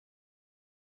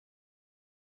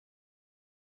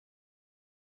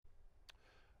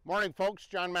Morning, folks.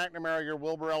 John McNamara, your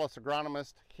Wilbur-Ellis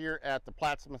agronomist here at the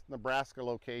Plattsmouth, Nebraska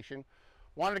location.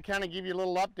 Wanted to kind of give you a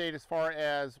little update as far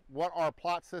as what our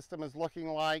plot system is looking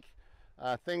like,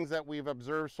 things that we've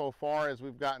observed so far as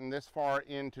we've gotten this far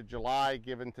into July,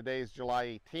 given today's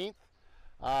July 18th,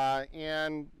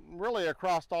 and really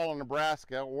across all of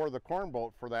Nebraska, or the Corn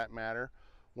Belt for that matter.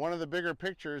 One of the bigger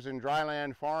pictures in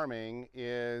dryland farming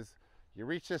is you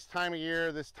reach this time of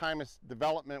year, this time of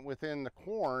development within the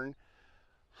corn,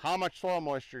 how much soil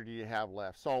moisture do you have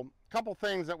left? So a couple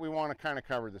things that we want to kind of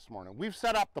cover this morning. We've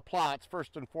set up the plots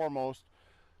first and foremost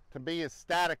to be as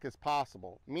static as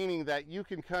possible, meaning that you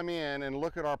can come in and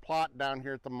look at our plot down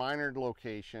here at the Minard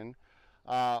location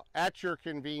at your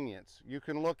convenience. You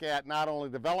can look at not only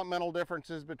developmental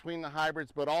differences between the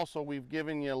hybrids, but also we've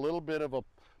given you a little bit of a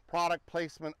product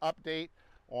placement update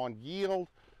on yield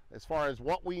as far as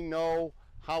what we know,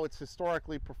 how it's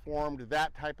historically performed,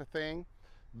 that type of thing.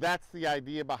 That's the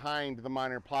idea behind the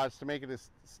Minard plots, to make it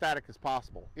as static as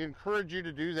possible. Encourage you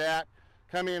to do that.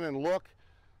 Come in and look,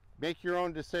 make your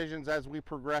own decisions as we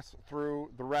progress through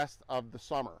the rest of the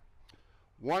summer.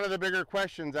 One of the bigger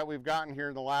questions that we've gotten here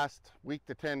in the last week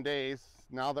to 10 days,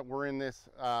 now that we're in this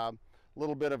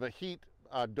little bit of a heat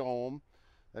dome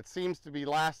that seems to be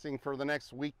lasting for the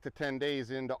next week to 10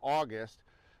 days into August,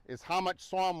 is how much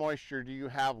soil moisture do you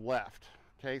have left?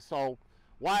 Okay, so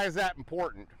why is that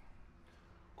important?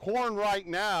 Corn right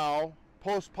now,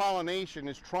 post-pollination,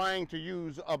 is trying to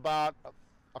use about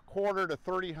a quarter to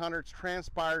 30 hundredths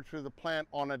transpired through the plant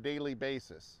on a daily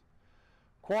basis.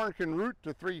 Corn can root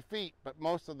to 3 feet, but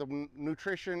most of the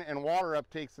nutrition and water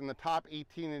uptake's in the top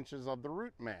 18 inches of the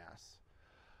root mass.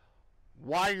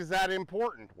 Why is that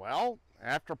important? Well,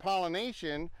 after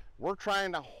pollination, we're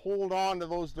trying to hold on to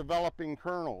those developing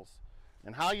kernels.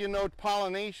 And how you know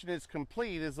pollination is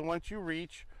complete is once you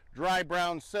reach dry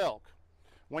brown silk.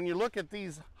 When you look at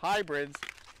these hybrids,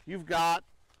 you've got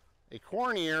a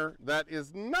corn ear that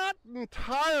is not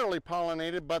entirely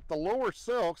pollinated, but the lower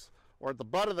silks, or the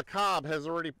butt of the cob, has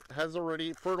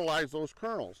already fertilized those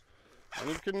kernels. And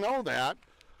you can know that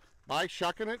by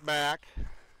shucking it back,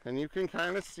 and you can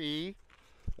kind of see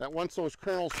that once those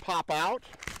kernels pop out,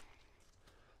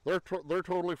 they're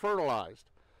totally fertilized.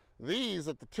 These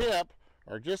at the tip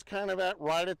are just kind of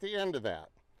right at the end of that.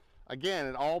 Again,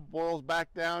 it all boils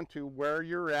back down to where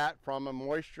you're at from a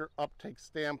moisture uptake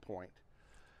standpoint.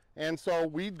 And so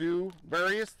we do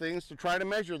various things to try to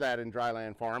measure that in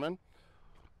dryland farming.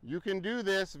 You can do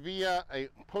this via a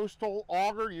post-hole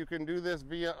auger. You can do this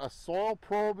via a soil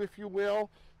probe, if you will.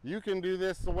 You can do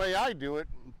this the way I do it,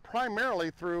 primarily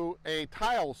through a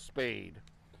tile spade.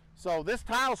 So this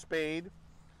tile spade,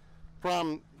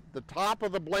 from the top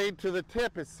of the blade to the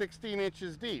tip, is 16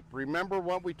 inches deep. Remember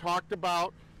what we talked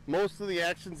about, most of the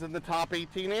action's in the top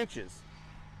 18 inches.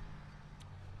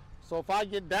 So if I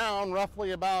get down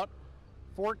roughly about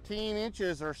 14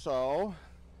 inches or so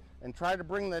and try to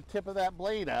bring the tip of that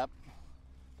blade up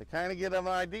to kind of get an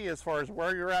idea as far as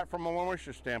where you're at from a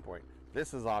moisture standpoint.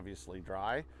 This is obviously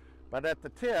dry, but at the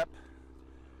tip,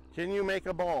 can you make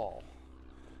a ball?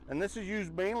 And this is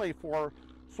used mainly for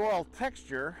soil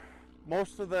texture.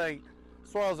 Most of the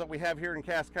soils that we have here in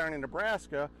Cass County,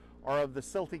 Nebraska, are of the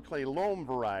silty clay loam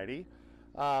variety.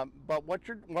 But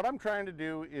what I'm trying to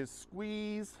do is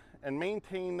squeeze and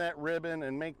maintain that ribbon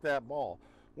and make that ball.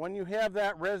 When you have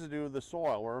that residue of the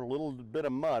soil or a little bit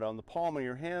of mud on the palm of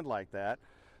your hand like that,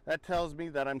 that tells me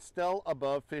that I'm still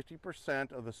above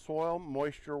 50% of the soil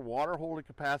moisture water holding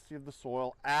capacity of the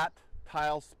soil at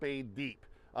tile spade deep,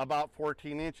 about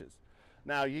 14 inches.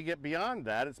 Now you get beyond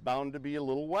that, it's bound to be a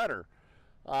little wetter.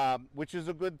 Which is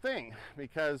a good thing,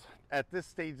 because at this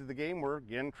stage of the game, we're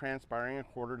again transpiring a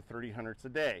quarter to 30 hundredths a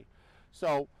day.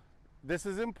 So this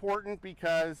is important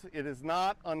because it is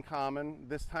not uncommon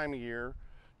this time of year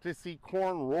to see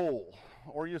corn roll,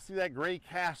 or you see that gray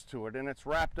cast to it and it's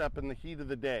wrapped up in the heat of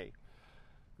the day.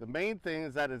 The main thing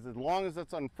is that as long as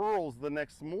it unfurls the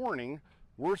next morning,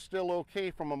 we're still okay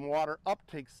from a water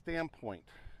uptake standpoint.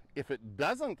 If it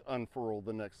doesn't unfurl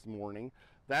the next morning,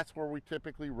 that's where we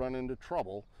typically run into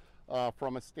trouble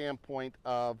from a standpoint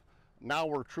of now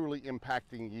we're truly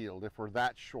impacting yield if we're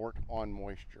that short on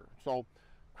moisture. So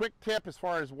quick tip as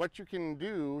far as what you can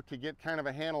do to get kind of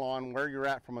a handle on where you're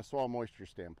at from a soil moisture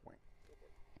standpoint.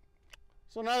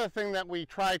 So another thing that we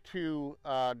try to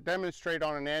demonstrate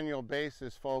on an annual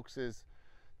basis, folks, is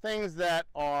things that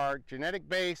are genetic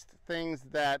based, things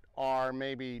that are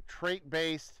maybe trait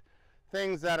based,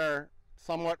 things that are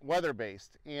somewhat weather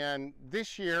based. And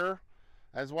this year,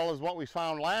 as well as what we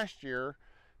found last year,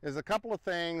 is a couple of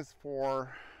things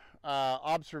for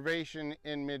observation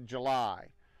in mid-July.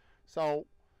 So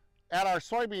at our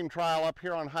soybean trial up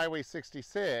here on Highway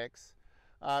 66,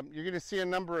 you're going to see a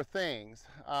number of things.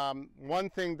 One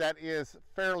thing that is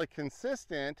fairly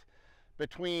consistent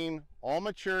between all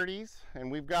maturities, and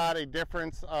we've got a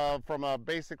difference of from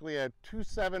basically a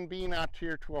 2.7 bean out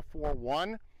here to a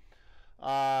 4.1.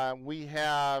 We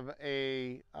have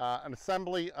an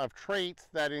assembly of traits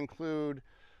that include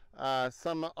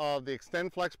some of the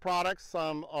XtendFlex products,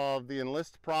 some of the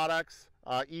Enlist products,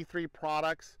 E3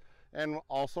 products, and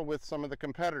also with some of the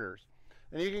competitors.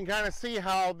 And you can kind of see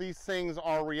how these things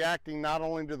are reacting not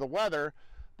only to the weather,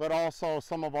 but also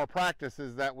some of our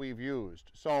practices that we've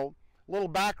used. So a little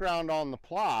background on the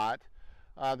plot.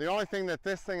 The only thing that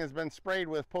this thing has been sprayed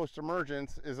with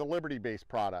post-emergence is a Liberty-based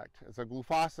product. It's a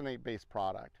glufosinate-based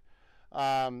product.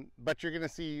 But you're going to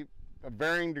see a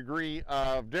varying degree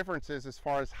of differences as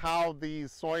far as how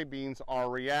these soybeans are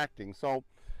reacting. So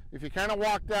if you kind of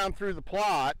walk down through the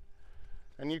plot,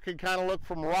 and you can kind of look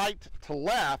from right to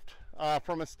left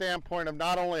from a standpoint of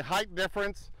not only height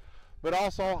difference, but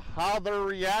also how they're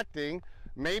reacting.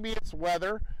 Maybe it's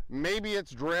weather, maybe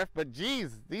it's drift, but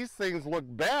geez, these things look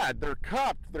bad. They're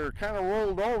cupped, they're kind of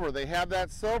rolled over, they have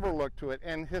that silver look to it.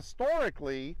 And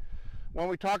historically, when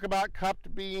we talk about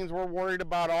cupped beans, we're worried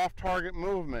about off-target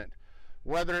movement,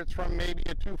 whether it's from maybe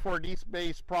a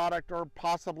 2,4-D-based product or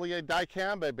possibly a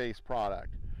dicamba-based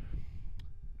product.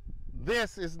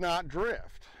 This is not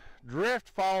drift. Drift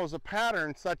follows a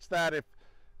pattern such that if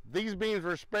these beans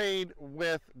were sprayed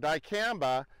with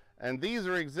dicamba and these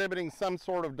are exhibiting some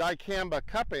sort of dicamba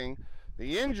cupping,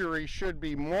 the injury should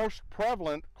be most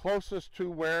prevalent closest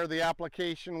to where the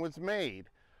application was made.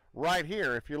 Right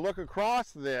here, if you look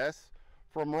across this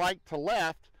from right to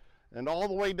left and all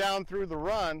the way down through the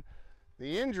run,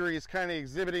 the injury is kind of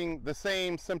exhibiting the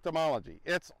same symptomology.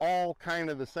 It's all kind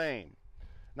of the same.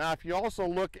 Now, if you also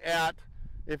look at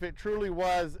if it truly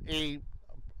was a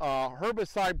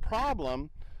herbicide problem,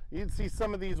 you'd see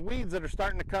some of these weeds that are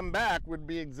starting to come back would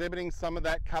be exhibiting some of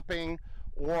that cupping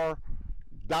or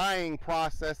dying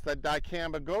process that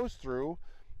dicamba goes through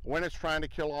when it's trying to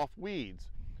kill off weeds.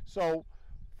 So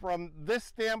from this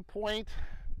standpoint,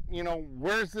 you know,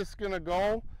 where's this going to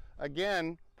go?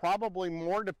 Again, probably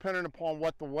more dependent upon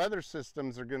what the weather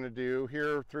systems are going to do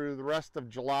here through the rest of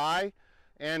July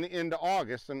and into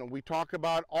August. And we talk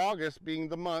about August being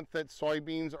the month that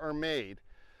soybeans are made.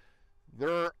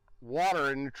 Their water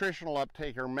and nutritional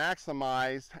uptake are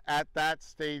maximized at that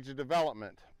stage of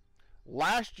development.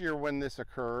 Last year when this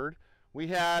occurred, we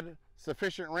had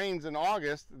sufficient rains in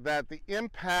August that the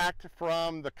impact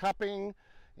from the cupping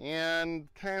and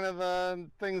kind of the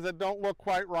things that don't look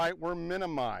quite right were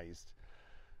minimized.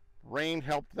 Rain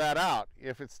helped that out.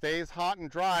 If it stays hot and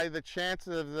dry, the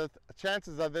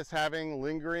chances of this having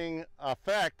lingering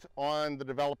effect on the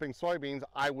developing soybeans,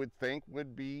 I would think,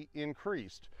 would be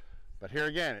increased. But here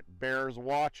again, it bears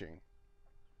watching.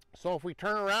 So if we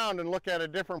turn around and look at a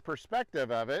different perspective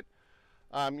of it,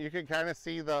 you can kind of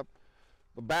see the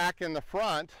back and the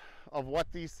front of what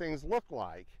these things look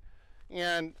like.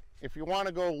 And if you want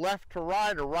to go left to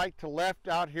right or right to left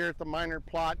out here at the minor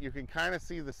plot, you can kind of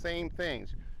see the same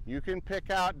things. You can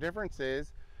pick out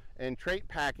differences in trait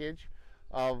package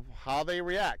of how they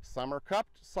react. Some are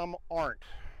cupped, some aren't.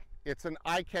 It's an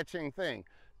eye-catching thing.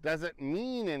 Does it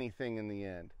mean anything in the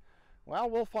end? Well,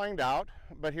 we'll find out.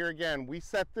 But here again, we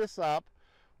set this up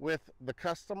with the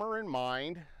customer in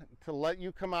mind to let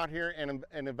you come out here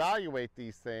and evaluate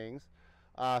these things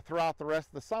throughout the rest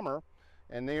of the summer.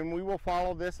 And then we will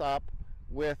follow this up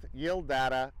with yield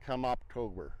data come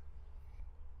October.